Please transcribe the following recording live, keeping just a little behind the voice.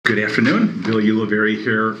Good afternoon. Bill Ulivari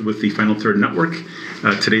here with the Final Third Network.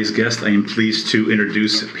 Today's guest, I am pleased to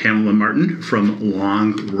introduce Pamela Martin from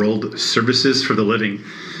Long World Services for the Living.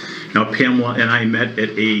 Now, Pamela and I met at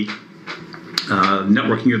a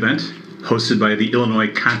networking event hosted by the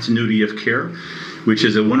Illinois Continuity of Care, which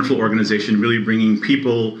is a wonderful organization really bringing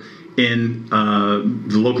people in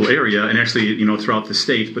the local area and actually, throughout the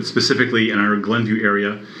state, but specifically in our Glenview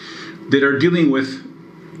area, that are dealing with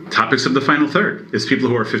topics of the final third. It's people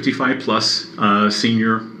who are 55 plus,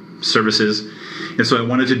 senior services. And so I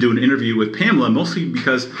wanted to do an interview with Pamela, mostly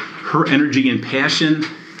because her energy and passion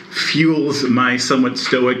fuels my somewhat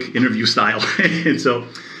stoic interview style. And so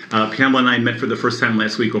Pamela and I met for the first time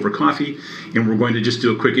last week over coffee, and we're going to just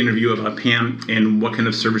do a quick interview about Pam and what kind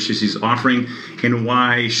of services she's offering and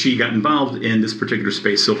why she got involved in this particular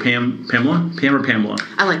space. So Pamela? Pam or Pamela?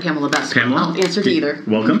 I like Pamela best. Pamela? I'll answer to either.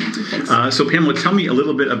 Welcome. Thanks. So Pamela, tell me a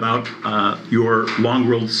little bit about your Long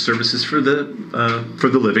World Services for the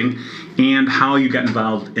Living and how you got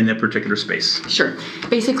involved in that particular space. Sure.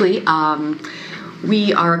 Basically,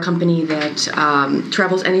 we are a company that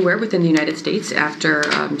travels anywhere within the United States after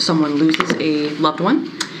someone loses a loved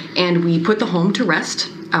one, and we put the home to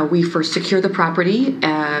rest. We first secure the property,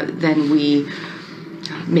 then we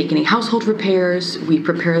make any household repairs, we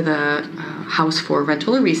prepare the house for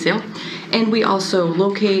rental or resale, and we also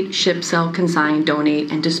locate, ship, sell, consign,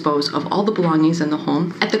 donate, and dispose of all the belongings in the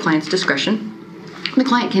home at the client's discretion. The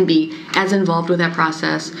client can be as involved with that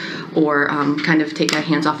process or kind of take a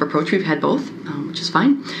hands-off approach. We've had both, which is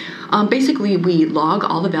fine. Basically, we log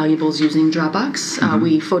all the valuables using Dropbox.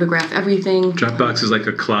 We photograph everything. Dropbox is like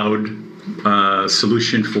a cloud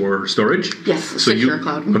solution for storage? Yes, secure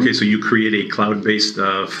cloud. Mm-hmm. Okay, so you create a cloud-based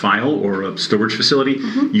file or a storage facility.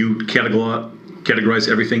 Mm-hmm. You categorize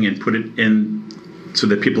everything and put it in so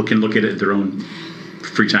that people can look at it at their own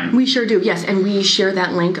free time. We sure do, yes, and we share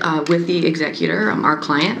that link with the executor, our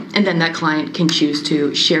client, and then that client can choose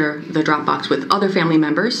to share the Dropbox with other family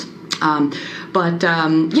members.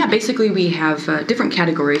 Basically we have different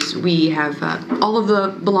categories. We have all of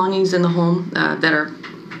the belongings in the home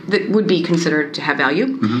that would be considered to have value,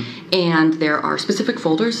 mm-hmm. and there are specific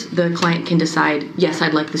folders. The client can decide, yes,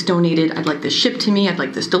 I'd like this donated, I'd like this shipped to me, I'd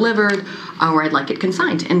like this delivered, or I'd like it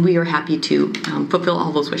consigned, and we are happy to fulfill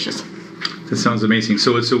all those wishes. That sounds amazing.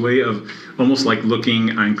 So it's a way of almost like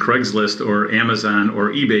looking on Craigslist or Amazon or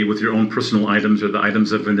eBay with your own personal items or the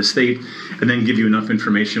items of an estate, and then give you enough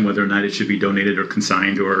information whether or not it should be donated or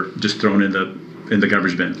consigned or just thrown in the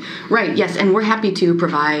garbage bin. Right, yes, and we're happy to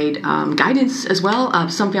provide guidance as well.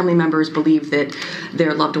 Some family members believe that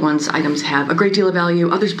their loved ones' items have a great deal of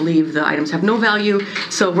value. Others believe the items have no value.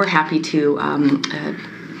 So we're happy to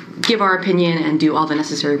give our opinion and do all the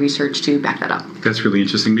necessary research to back that up. That's really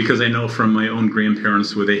interesting because I know from my own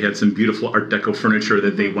grandparents where they had some beautiful Art Deco furniture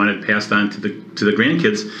that they wanted passed on to the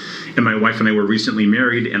grandkids. And my wife and I were recently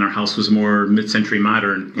married, and our house was more mid-century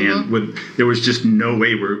modern, mm-hmm. and there was just no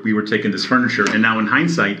way we were taking this furniture. And now in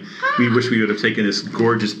hindsight, we wish we would have taken this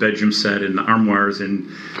gorgeous bedroom set and the armoires, and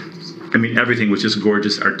I mean everything was just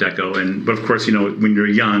gorgeous Art Deco. But of course, when you're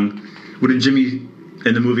young, what did Jimmy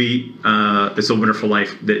in the movie It's a Wonderful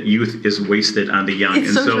Life, that youth is wasted on the young.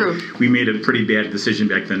 It's so true. We made a pretty bad decision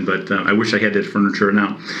back then, but I wish I had that furniture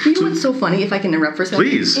now. You know what's so funny, if I can interrupt for a second?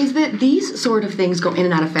 Please. Is that these sort of things go in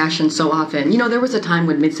and out of fashion so often. There was a time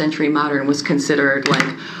when mid-century modern was considered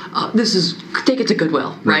like, take it to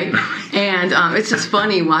Goodwill, right? And it's just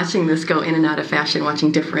funny watching this go in and out of fashion,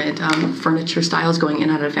 watching different furniture styles going in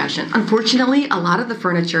and out of fashion. Unfortunately, a lot of the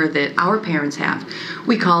furniture that our parents have,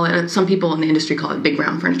 we call it, some people in the industry call it big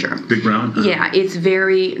brown furniture. Big brown? Uh-huh. Yeah, it's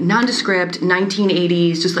very nondescript,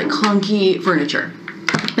 1980s, just like clunky furniture.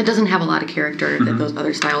 It doesn't have a lot of character that mm-hmm. those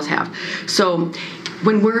other styles have. So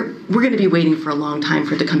when we're going to be waiting for a long time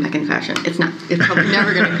for it to come back in fashion. It's probably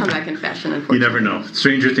never going to come back in fashion, unfortunately. You never know.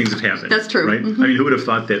 Stranger things have happened. That's true. Right? Mm-hmm. I mean, who would have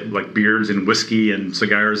thought that like beers and whiskey and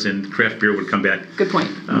cigars and craft beer would come back? Good point.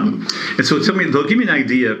 And so give me an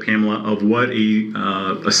idea, Pamela, of what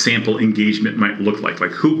a sample engagement might look like. Like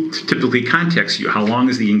who typically contacts you? How long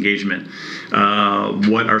is the engagement?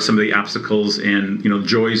 What are some of the obstacles and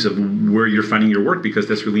joys of where you're finding your work? Because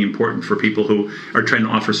that's really important for people who are trying to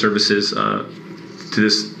offer services to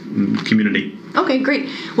this community. Okay, great.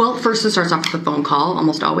 Well, first it starts off with a phone call,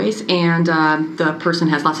 almost always, and the person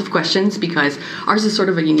has lots of questions because ours is sort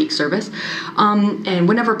of a unique service. And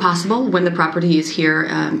whenever possible, when the property is here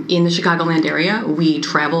in the Chicagoland area, we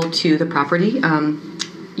travel to the property,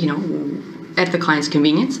 at the client's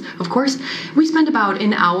convenience, of course. We spend about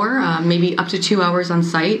an hour, maybe up to 2 hours on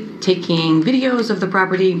site, taking videos of the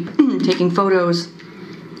property, taking photos,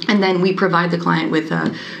 and then we provide the client with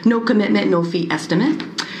a no commitment, no fee estimate.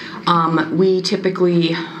 We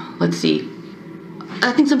typically, let's see,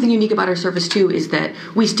 I think something unique about our service too is that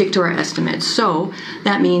we stick to our estimates. So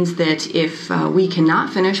that means that if we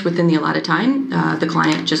cannot finish within the allotted time, the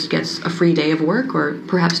client just gets a free day of work or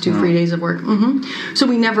perhaps 2 free days of work. So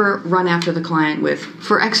we never run after the client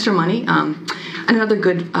for extra money. And another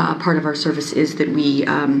good part of our service is that we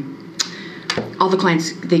all the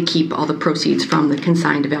clients, they keep all the proceeds from the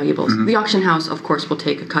consigned valuables. The auction house, of course, will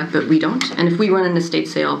take a cut, but we don't. And if we run an estate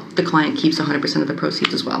sale, the client keeps 100% of the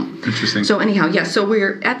proceeds as well. Interesting. So anyhow, yes, so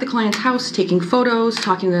we're at the client's house taking photos,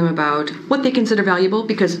 talking to them about what they consider valuable,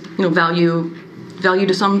 because, value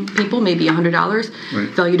to some people may be $100, right.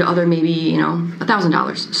 Value to other maybe,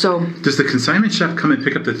 $1,000. So does the consignment shop come and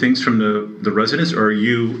pick up the things from the residents, or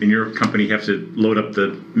you and your company have to load up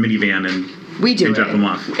the minivan and we do drop them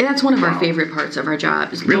off? That's one of our favorite parts of our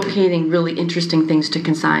job, is Really? locating really interesting things to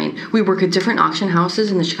consign. We work at different auction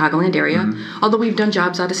houses in the Chicagoland area, although we've done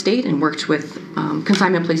jobs out of state and worked with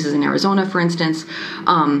consignment places in Arizona, for instance.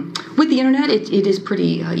 With the internet, it is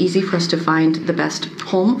pretty easy for us to find the best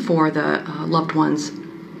home for the loved one's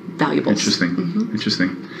valuables.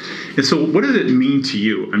 Interesting. And so, what does it mean to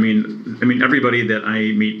you? I mean, everybody that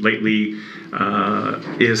I meet lately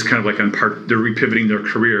is kind of like they're repivoting their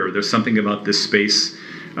career. There's something about this space,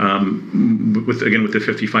 with the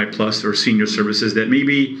 55 plus or senior services, that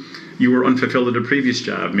maybe you were unfulfilled at a previous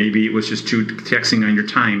job. Maybe it was just too taxing on your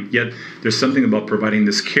time. Yet there's something about providing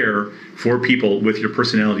this care for people with your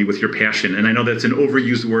personality, with your passion. And I know that's an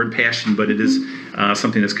overused word, passion, but it is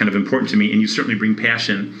something that's kind of important to me. And you certainly bring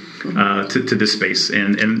passion to this space.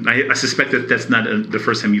 And I suspect that that's not the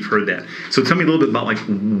first time you've heard that. So tell me a little bit about,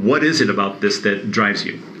 what is it about this that drives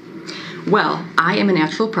you? Well, I am a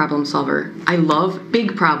natural problem solver. I love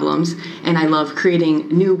big problems, and I love creating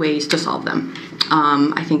new ways to solve them.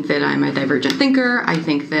 I think that I'm a divergent thinker. I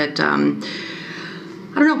think that, I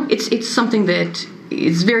don't know, it's something that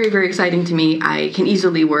is very, very exciting to me. I can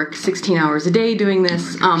easily work 16 hours a day doing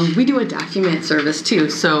this. We do a document service too.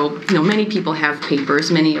 So, many people have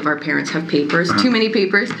papers. Many of our parents have papers, too many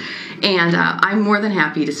papers. And I'm more than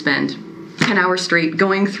happy to spend 10 hours straight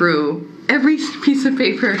going through every piece of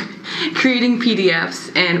paper, creating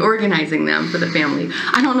PDFs and organizing them for the family.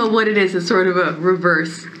 I don't know what it is. It's sort of a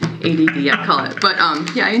reverse ADD, I call it. But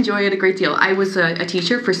I enjoy it a great deal. I was a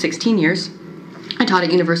teacher for 16 years. I taught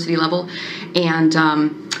at university level. And,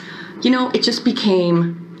 it just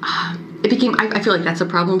became, I feel like that's a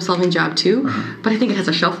problem-solving job too. But I think it has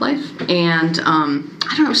a shelf life. And, I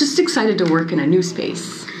don't know, I was just excited to work in a new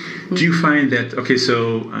space. Do you find that,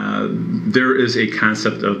 there is a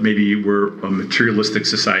concept of maybe we're a materialistic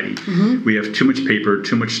society. We have too much paper,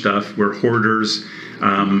 too much stuff. We're hoarders.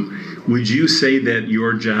 Would you say that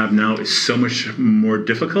your job now is so much more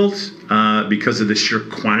difficult because of the sheer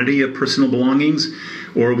quantity of personal belongings?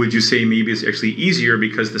 Or would you say maybe it's actually easier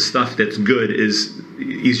because the stuff that's good is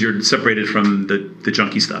easier separated from the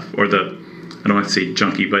junky stuff, or I don't want to say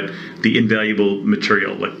junky, but the invaluable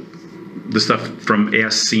material, like the stuff from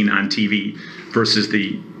as seen on TV versus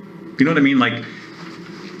you know what I mean?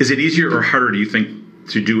 Is it easier or harder, do you think,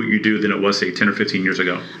 to do what you do than it was, say, 10 or 15 years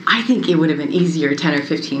ago? I think it would have been easier 10 or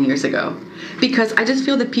 15 years ago, because I just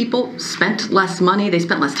feel that people spent less money. They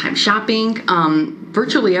spent less time shopping.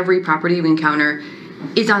 Virtually every property we encounter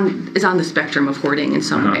is on the spectrum of hoarding in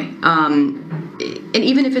some way. And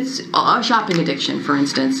even if it's a shopping addiction, for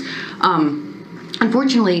instance,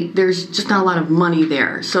 unfortunately, there's just not a lot of money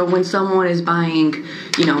there. So when someone is buying,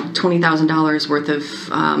 $20,000 worth of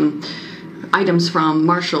items from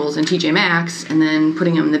Marshalls and TJ Maxx and then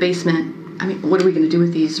putting them in the basement, I mean, what are we going to do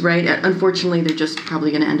with these, right? Unfortunately, they're just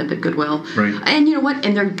probably going to end up at Goodwill. Right. And you know what?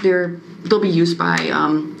 And they'll be used by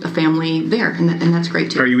a family there, and that's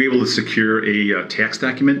great too. Are you able to secure a tax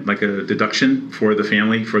document, like a deduction for the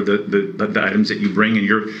family for the items that you bring, and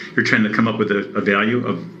you're trying to come up with a value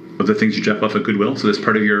of the things you drop off at Goodwill? So that's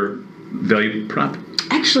part of your value prop?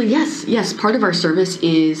 Actually, yes. Part of our service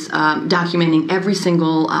is documenting every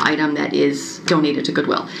single item that is donated to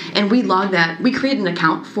Goodwill, and we log that. We create an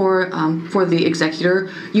account for the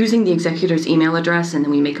executor using the executor's email address, and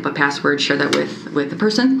then we make up a password, share that with the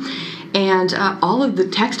person, and all of the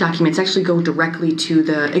tax documents actually go directly to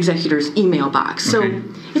the executor's email box. So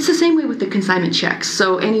it's the same way with the consignment checks.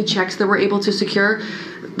 So any checks that we're able to secure,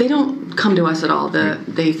 they don't come to us at all.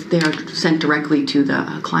 They are sent directly to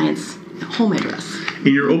the client's home address.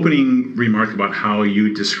 In your opening remark about how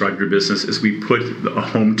you describe your business as we put a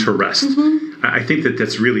home to rest, I think that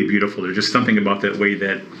that's really beautiful. There's just something about that way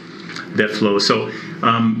that that flows. So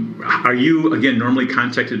are you, again, normally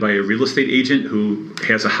contacted by a real estate agent who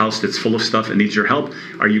has a house that's full of stuff and needs your help?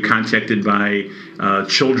 Are you contacted by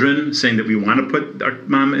children saying that we want to put our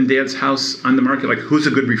mom and dad's house on the market? Like, who's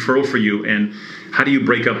a good referral for you, and how do you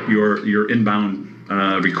break up your inbound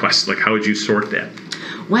requests? Like, how would you sort that?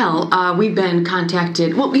 Well, we've been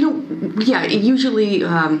contacted. Well, usually,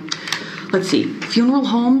 let's see, funeral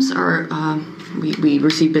homes are. We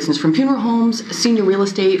receive business from funeral homes, senior real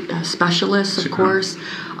estate specialists, of course,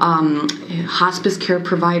 hospice care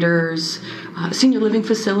providers, senior living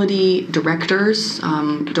facility directors,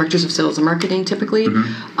 directors of sales and marketing, typically.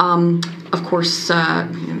 Of course,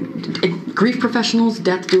 grief professionals,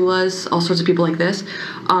 death doulas, all sorts of people like this.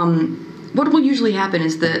 What will usually happen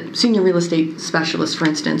is the senior real estate specialist, for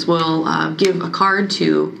instance, will give a card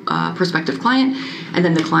to a prospective client, and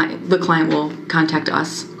then the client will contact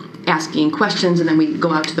us asking questions, and then we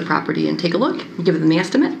go out to the property and take a look and give them the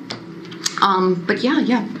estimate. But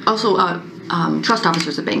also trust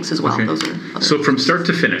officers at banks as well. Okay. Those are so from start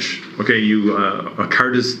to finish, okay, your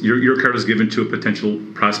card is given to a potential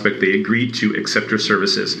prospect. They agree to accept your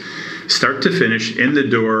services. Start to finish, in the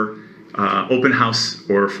door, open house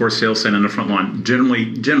or for sale sign on the front lawn.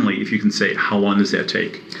 Generally, if you can say, how long does that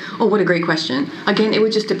take? Oh, what a great question. Again, it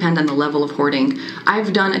would just depend on the level of hoarding.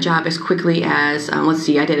 I've done a job as quickly as,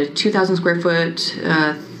 I did a 2,000 square foot,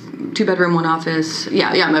 2-bedroom, 1 office.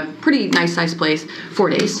 I'm a pretty nice sized place, 4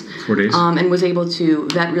 days. 4 days. And was able to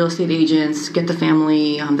vet real estate agents, get the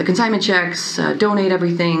family, the consignment checks, donate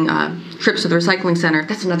everything, trips to the recycling center.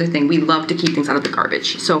 That's another thing. We love to keep things out of the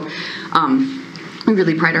garbage. So, we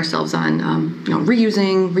really pride ourselves on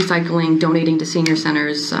reusing, recycling, donating to senior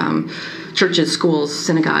centers, churches, schools,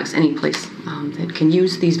 synagogues, any place that can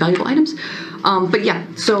use these valuable items.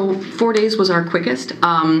 So 4 days was our quickest.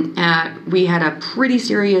 We had a pretty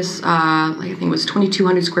serious, I think it was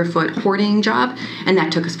 2,200 square foot hoarding job, and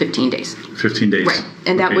that took us 15 days. 15 days. Right,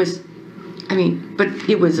 and that was... but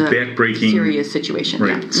it was a backbreaking, serious situation.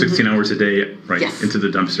 Right, 16 hours a day, right, yes. into the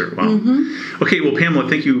dumpster. Wow. Okay, well, Pamela,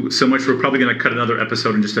 thank you so much. We're probably going to cut another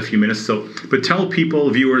episode in just a few minutes. But tell people,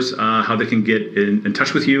 viewers, how they can get in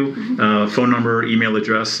touch with you, phone number, email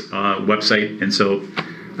address, website, and so...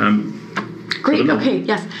 Great. Okay.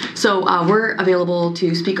 Yes. So we're available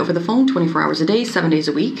to speak over the phone 24 hours a day, 7 days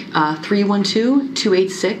a week,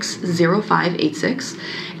 312-286-0586.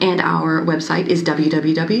 And our website is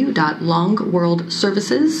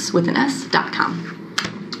www.longworldservices.com.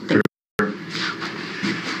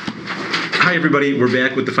 Hi, everybody. We're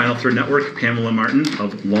back with the Final Third Network, Pamela Martin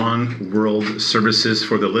of Long World Services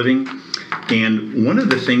for the Living. And one of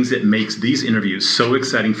the things that makes these interviews so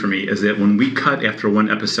exciting for me is that when we cut after one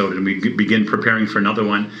episode and we begin preparing for another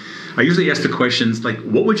one, I usually ask the questions like,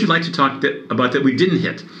 what would you like to talk about that we didn't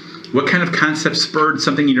hit? What kind of concept spurred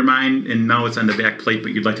something in your mind and now it's on the back plate,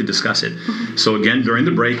 but you'd like to discuss it? So again, during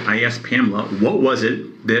the break, I asked Pamela, what was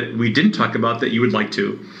it that we didn't talk about that you would like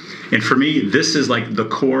to? And for me, this is like the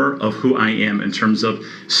core of who I am in terms of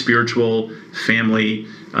spiritual, family,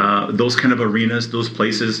 those kind of arenas, those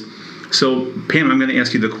places. So, Pam, I'm going to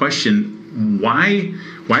ask you the question, why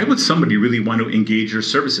would somebody really want to engage your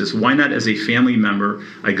services? Why not as a family member?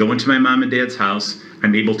 I go into my mom and dad's house,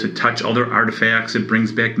 I'm able to touch all their artifacts, it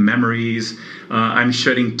brings back memories, I'm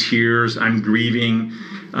shedding tears, I'm grieving.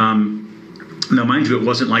 Now, mind you, it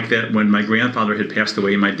wasn't like that when my grandfather had passed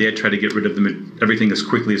away and my dad tried to get rid of everything as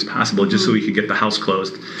quickly as possible just so he could get the house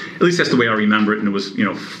closed. At least that's the way I remember it, and it was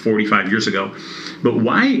 45 years ago. But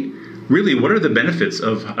why... Really, what are the benefits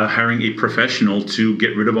of hiring a professional to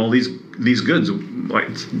get rid of all these goods?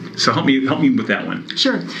 So help me with that one.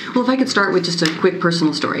 Sure. Well, if I could start with just a quick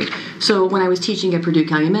personal story. So when I was teaching at Purdue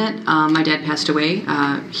Calumet, my dad passed away.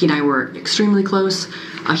 He and I were extremely close.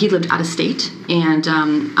 He lived out of state, and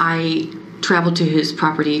I traveled to his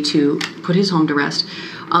property to put his home to rest.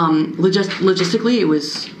 Logistically, it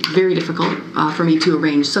was very difficult for me to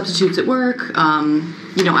arrange substitutes at work.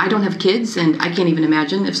 I don't have kids, and I can't even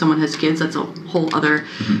imagine if someone has kids. That's a whole other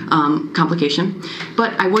complication.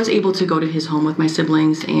 But I was able to go to his home with my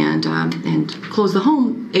siblings and close the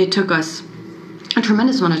home. It took us a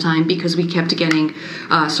tremendous amount of time because we kept getting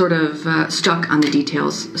stuck on the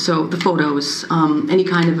details. So the photos, any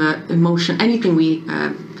kind of emotion, anything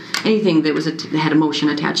that had emotion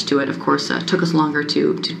attached to it, of course, took us longer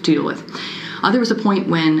to deal with. There was a point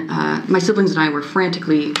when my siblings and I were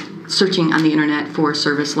frantically searching on the internet for a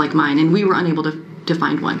service like mine, and we were unable to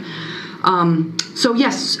find one. So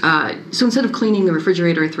instead of cleaning the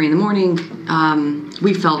refrigerator at 3 a.m,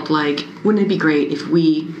 we felt like, wouldn't it be great if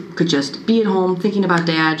we could just be at home thinking about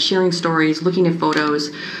Dad, sharing stories, looking at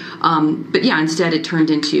photos. Instead it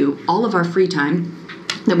turned into all of our free time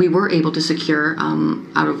that we were able to secure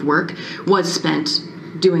out of work was spent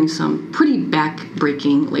doing some pretty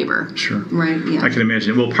back-breaking labor. Sure. Right, yeah. I can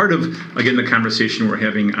imagine. Well, part of, again, the conversation we're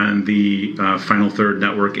having on the Final Third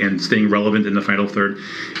Network and staying relevant in the Final Third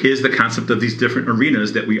is the concept of these different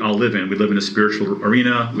arenas that we all live in. We live in a spiritual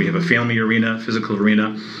arena. We have a family arena, physical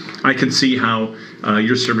arena. I can see how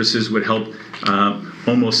your services would help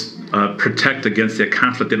almost protect against that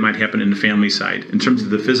conflict that might happen in the family side. In terms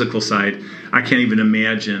of the physical side, I can't even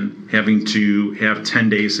imagine having to have 10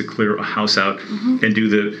 days to clear a house out and do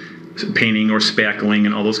the painting or spackling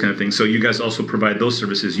and all those kind of things. So you guys also provide those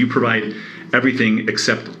services. You provide everything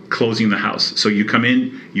except closing the house. So you come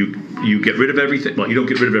in, you get rid of everything. Well, you don't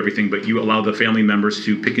get rid of everything, but you allow the family members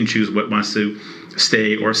to pick and choose what wants to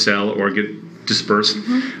stay or sell or get dispersed.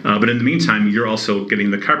 But in the meantime, you're also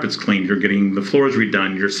getting the carpets cleaned, you're getting the floors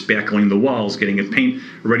redone, you're spackling the walls, getting it paint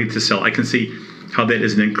ready to sell. I can see how that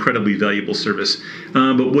is an incredibly valuable service.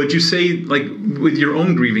 But would you say, like, with your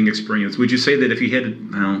own grieving experience, would you say that if you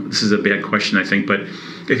had, well, this is a bad question, I think, but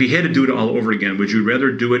if you had to do it all over again, would you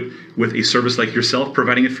rather do it with a service like yourself,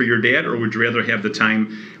 providing it for your dad, or would you rather have the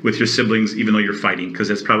time with your siblings, even though you're fighting? Because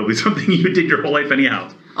that's probably something you did your whole life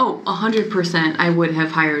anyhow. Oh, 100%. I would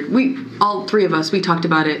have hired, all three of us, we talked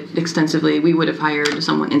about it extensively. We would have hired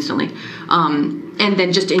someone instantly. And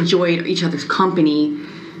then just enjoyed each other's company,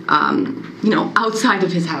 outside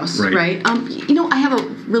of his house, right? I have a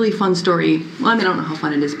really fun story. Well, I don't know how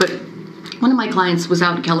fun it is, but one of my clients was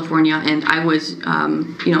out in California, and I was,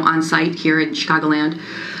 on site here in Chicagoland.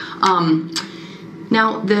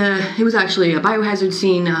 Now, it was actually a biohazard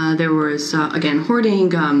scene. There was, again, hoarding.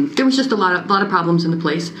 There was just a lot of problems in the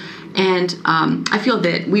place. And I feel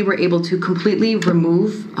that we were able to completely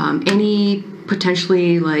remove any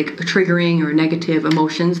potentially, like, triggering or negative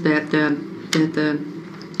emotions that the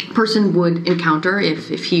person would encounter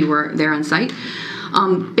if he were there on site.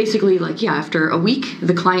 Basically, after a week,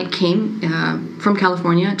 the client came from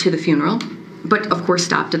California to the funeral, but of course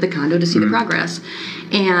stopped at the condo to see the progress.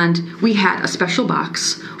 And we had a special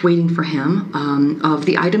box waiting for him of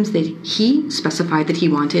the items that he specified that he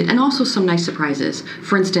wanted, and also some nice surprises.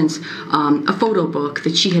 For instance, a photo book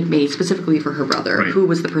that she had made specifically for her brother, who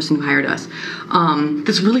was the person who hired us.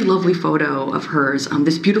 This really lovely photo of hers,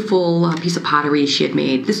 this beautiful piece of pottery she had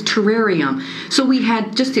made, this terrarium. So we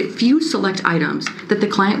had just a few select items that the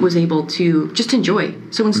client was able to just enjoy.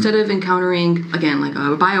 So instead of encountering, again, like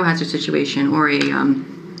a biohazard situation or a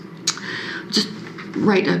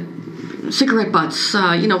cigarette butts,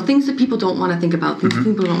 things that people don't want to think about, things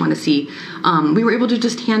people don't want to see. We were able to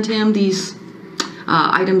just hand him these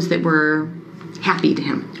items that were happy to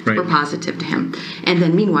him, were positive to him. And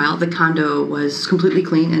then meanwhile, the condo was completely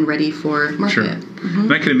clean and ready for market. Sure.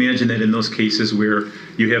 And I can imagine that in those cases where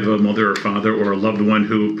you have a mother or father or a loved one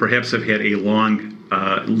who perhaps have had a long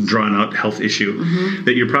drawn-out health issue,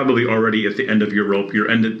 that you're probably already at the end of your rope. You're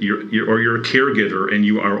a caregiver, and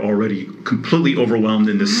you are already completely overwhelmed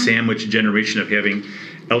in this sandwich generation of having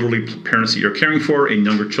elderly parents that you're caring for and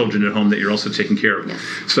younger children at home that you're also taking care of. Yes.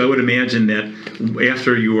 So I would imagine that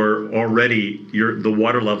after you are already, the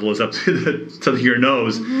water level is up to your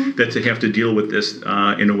nose, that to have to deal with this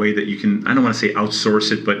in a way that you can, I don't want to say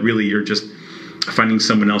outsource it, but really you're just finding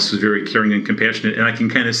someone else who's very caring and compassionate. And I can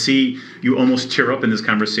kind of see you almost tear up in this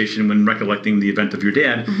conversation when recollecting the event of your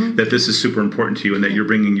dad, that this is super important to you and that you're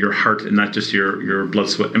bringing your heart and not just your blood,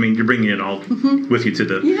 sweat. I mean, you're bringing it all with you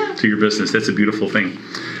to your business. That's a beautiful thing.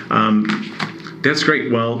 That's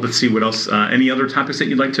great. Well, let's see what else. Any other topics that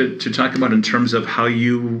you'd like to talk about in terms of how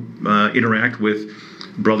you interact with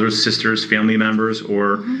brothers, sisters, family members,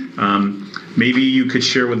 or maybe you could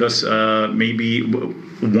share with us maybe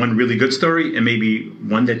one really good story and maybe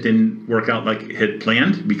one that didn't work out like it had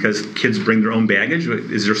planned because kids bring their own baggage.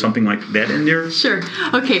 Is there something like that in there? Sure.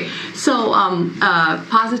 Okay. So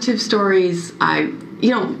positive stories,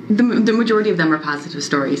 the majority of them are positive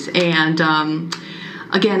stories. And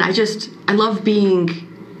again, I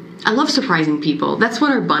love surprising people. That's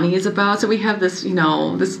what our bunny is about. So we have this,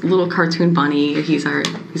 this little cartoon bunny. He's our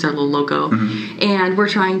little logo. And we're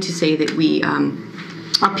trying to say that we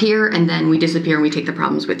appear and then we disappear and we take the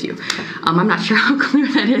problems with you. I'm not sure how clear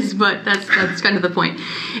that is, but that's kind of the point.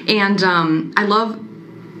 And I love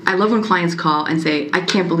when clients call and say, I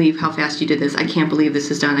can't believe how fast you did this. I can't believe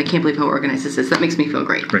this is done. I can't believe how organized this is. That makes me feel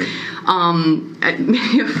great. Right.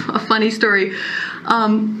 A funny story.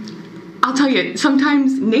 I'll tell you,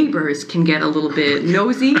 sometimes neighbors can get a little bit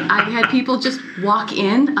nosy. I've had people just walk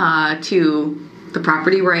in to the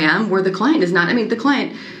property where I am, where the client is not. I mean, the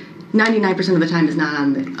client 99% of the time is not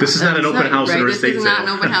on the. This is not an open house or estate sale. This is not an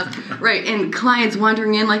open house, right? And clients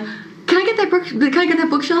wandering in like, can I get that book? Can I get that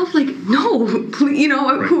bookshelf? Like, no, please, you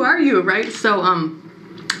know, Right. who are you, right? So,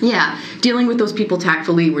 yeah, dealing with those people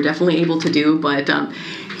tactfully, we're definitely able to do, but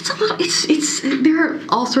it's a little, there are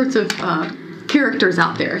all sorts of characters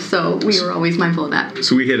out there, so we were always mindful of that.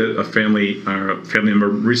 So we had a family member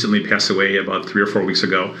recently pass away about 3 or 4 weeks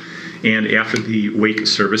ago, and after the wake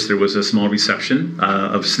service, there was a small reception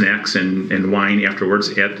of snacks and wine afterwards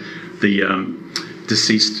at the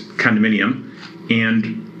deceased condominium,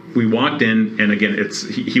 and we walked in, and again,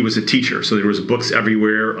 he was a teacher, so there was books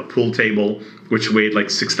everywhere, a pool table which weighed like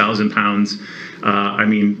 6,000 pounds. I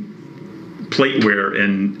mean, plateware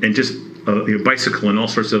and just a bicycle and all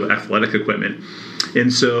sorts of athletic equipment.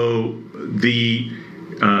 And so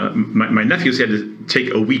my nephews had to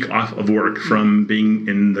take a week off of work from being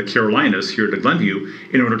in the Carolinas here to Glenview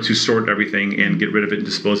in order to sort everything and get rid of it and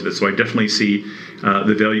dispose of it. So I definitely see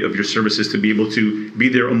the value of your services to be able to be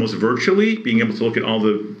there almost virtually, being able to look at all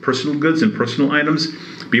the personal goods and personal items,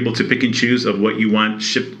 be able to pick and choose of what you want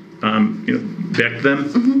shipped back to them.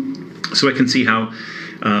 Mm-hmm. So I can see how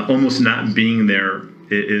almost not being there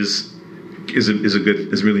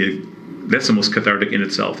that's almost cathartic in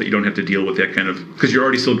itself, that you don't have to deal with that kind of, because you're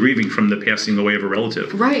already still grieving from the passing away of a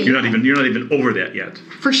relative. Right. You're not even over that yet.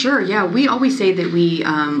 For sure, yeah. We always say that we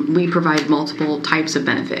provide multiple types of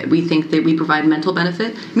benefit. We think that we provide mental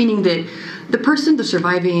benefit, meaning that the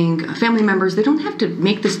surviving family members, they don't have to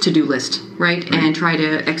make this to-do list, right? And try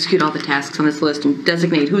to execute all the tasks on this list and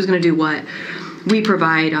designate who's going to do what. We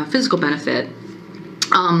provide physical benefit.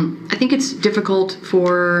 I think it's difficult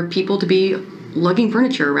for people to be lugging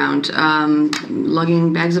furniture around,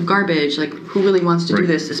 lugging bags of garbage. Like, who really wants to do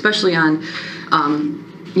this? Especially on,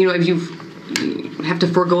 if you have to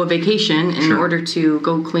forego a vacation in order to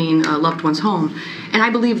go clean a loved one's home. And I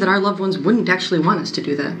believe that our loved ones wouldn't actually want us to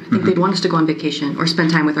do that. I think they'd want us to go on vacation or spend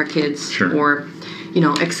time with our kids or,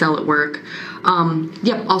 excel at work.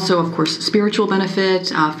 Also, of course, spiritual benefit.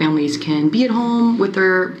 Families can be at home with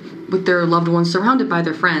their loved ones, surrounded by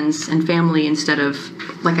their friends and family, instead of,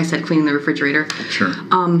 like I said, cleaning the refrigerator. Sure.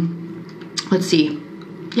 Let's see.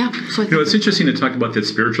 Yeah. So it's interesting to talk about that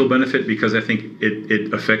spiritual benefit, because I think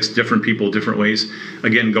it affects different people different ways.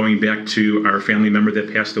 Again, going back to our family member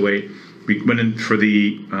that passed away, we went in for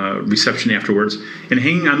the reception afterwards, and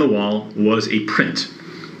hanging on the wall was a print.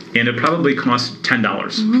 And it probably cost $10.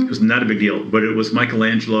 Mm-hmm. It was not a big deal, but it was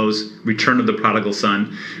Michelangelo's Return of the Prodigal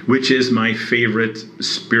Son, which is my favorite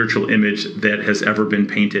spiritual image that has ever been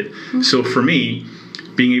painted. Mm-hmm. So for me,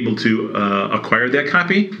 being able to acquire that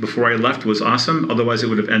copy before I left was awesome. Otherwise, it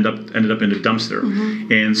would have ended up in a dumpster.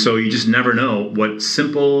 Mm-hmm. And so you just never know what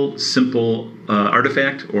simple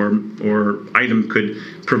artifact or item could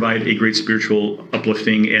provide a great spiritual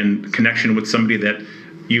uplifting and connection with somebody that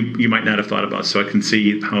you might not have thought about. So I can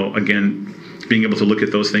see how, again, being able to look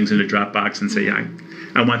at those things in a Dropbox and say, I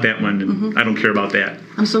want that one, and I don't care about that.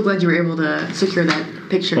 I'm so glad you were able to secure that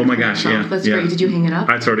picture. Oh my gosh, yeah. That's great. Did you hang it up?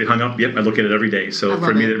 It's already hung up. Yep, I look at it every day. So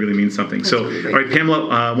for me, that really means something. That's So, really all right,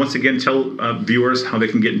 Pamela, once again, tell viewers how they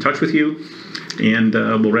can get in touch with you, and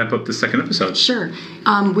we'll wrap up the second episode. Sure.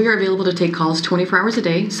 We are available to take calls 24 hours a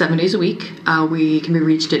day, 7 days a week. We can be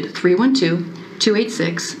reached at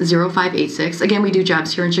 312-286-0586. Again, we do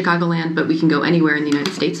jobs here in Chicagoland, but we can go anywhere in the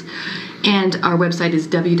United States. And our website is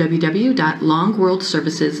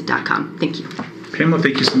www.longworldservices.com. Thank you. Pamela,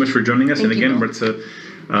 thank you so much for joining us. Thank and again, you.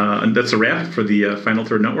 that's a wrap for the Final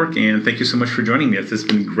Third Network. And thank you so much for joining me. It's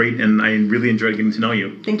been great, and I really enjoyed getting to know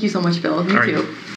you. Thank you so much, Bill. Me too.